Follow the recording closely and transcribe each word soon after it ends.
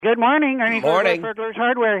Good morning, Ernie. Morning. Furglar's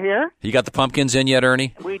Hardware here. You got the pumpkins in yet,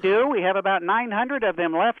 Ernie? We do. We have about 900 of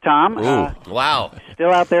them left, Tom. Ooh, wow. Still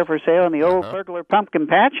out there for sale in the old Furglar pumpkin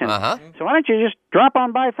patch. And So why don't you just drop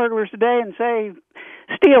on by Furglar's today and say,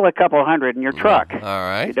 steal a couple hundred in your truck. All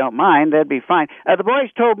right. If you don't mind, that'd be fine. The boys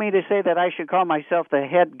told me to say that I should call myself the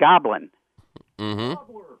head goblin.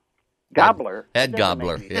 Gobbler. Head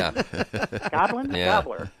gobbler, yeah. Goblin? Yeah.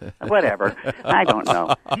 Gobbler. Whatever. I don't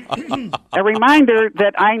know. A reminder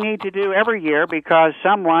that I need to do every year because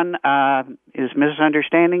someone is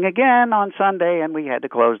misunderstanding again on Sunday, and we had to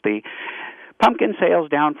close the pumpkin sales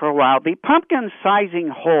down for a while. The pumpkin sizing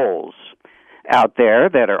holes out there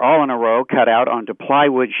that are all in a row cut out onto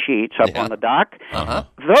plywood sheets up on the dock,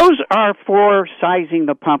 those are for sizing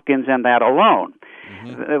the pumpkins and that alone.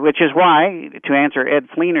 Which is why, to answer Ed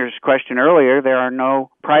Fleener's question earlier, there are no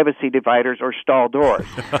privacy dividers or stall doors.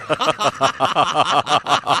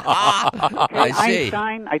 I see.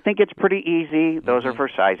 Einstein, I think it's pretty easy. Those are for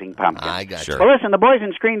sizing pumpkins. I got Sure. you. Well, listen, the boys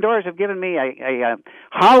in Screen Doors have given me a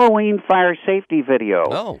Halloween fire safety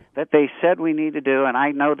video that they said we need to do, and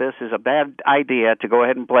I know this is a bad idea to go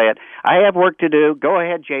ahead and play it. I have work to do. Go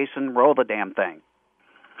ahead, Jason. Roll the damn thing.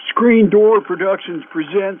 Screen Door Productions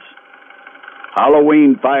presents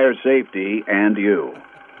Halloween Fire Safety and You.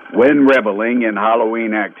 When reveling in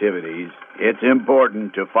Halloween activities, it's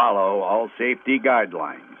important to follow all safety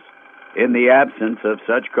guidelines. In the absence of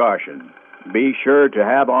such caution, be sure to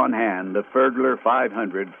have on hand the Furglar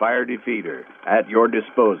 500 fire defeater at your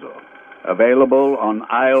disposal. Available on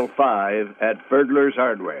aisle 5 at Furglar's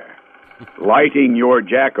Hardware. Lighting your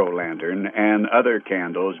jack-o'-lantern and other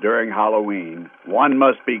candles during Halloween, one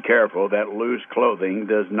must be careful that loose clothing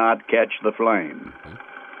does not catch the flame.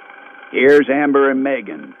 Here's Amber and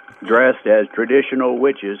Megan, dressed as traditional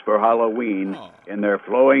witches for Halloween in their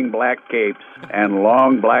flowing black capes and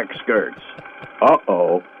long black skirts.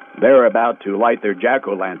 Uh-oh, they're about to light their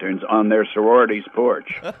jack-o'-lanterns on their sorority's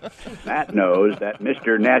porch. Matt knows that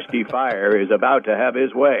Mr. Nasty Fire is about to have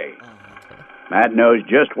his way. Matt knows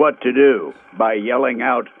just what to do by yelling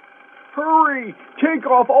out, "Hurry! Take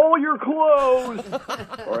off all your clothes!"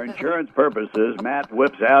 For insurance purposes, Matt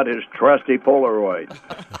whips out his trusty Polaroid.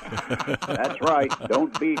 That's right,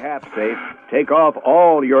 don't be half safe. Take off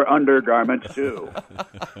all your undergarments, too.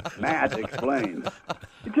 Matt explains.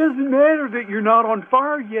 It doesn't matter that you're not on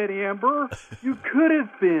fire yet, Amber. You could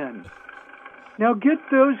have been. Now get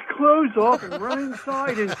those clothes off and run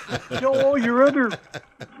inside and tell all your other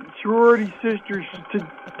sorority sisters to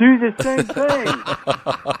do the same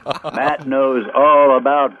thing. Matt knows all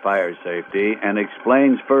about fire safety and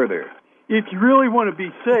explains further. If you really want to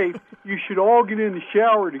be safe, you should all get in the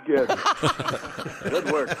shower together. Good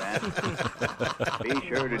work, Matt. Be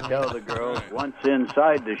sure to tell the girls once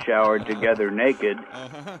inside the shower together naked,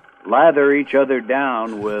 lather each other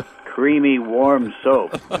down with creamy warm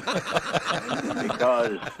soap.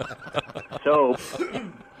 Because soap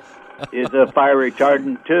is a fire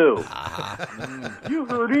retardant, too. You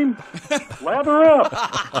heard him. Lather up.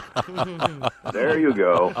 There you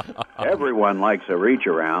go. Everyone likes a reach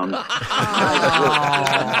around. Let's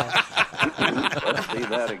see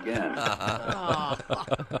that again.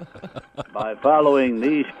 By following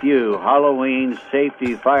these few Halloween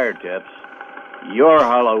safety fire tips, your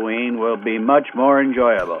Halloween will be much more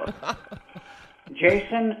enjoyable.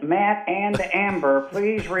 Jason, Matt, and Amber,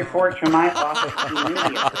 please report to my office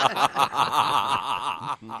immediately.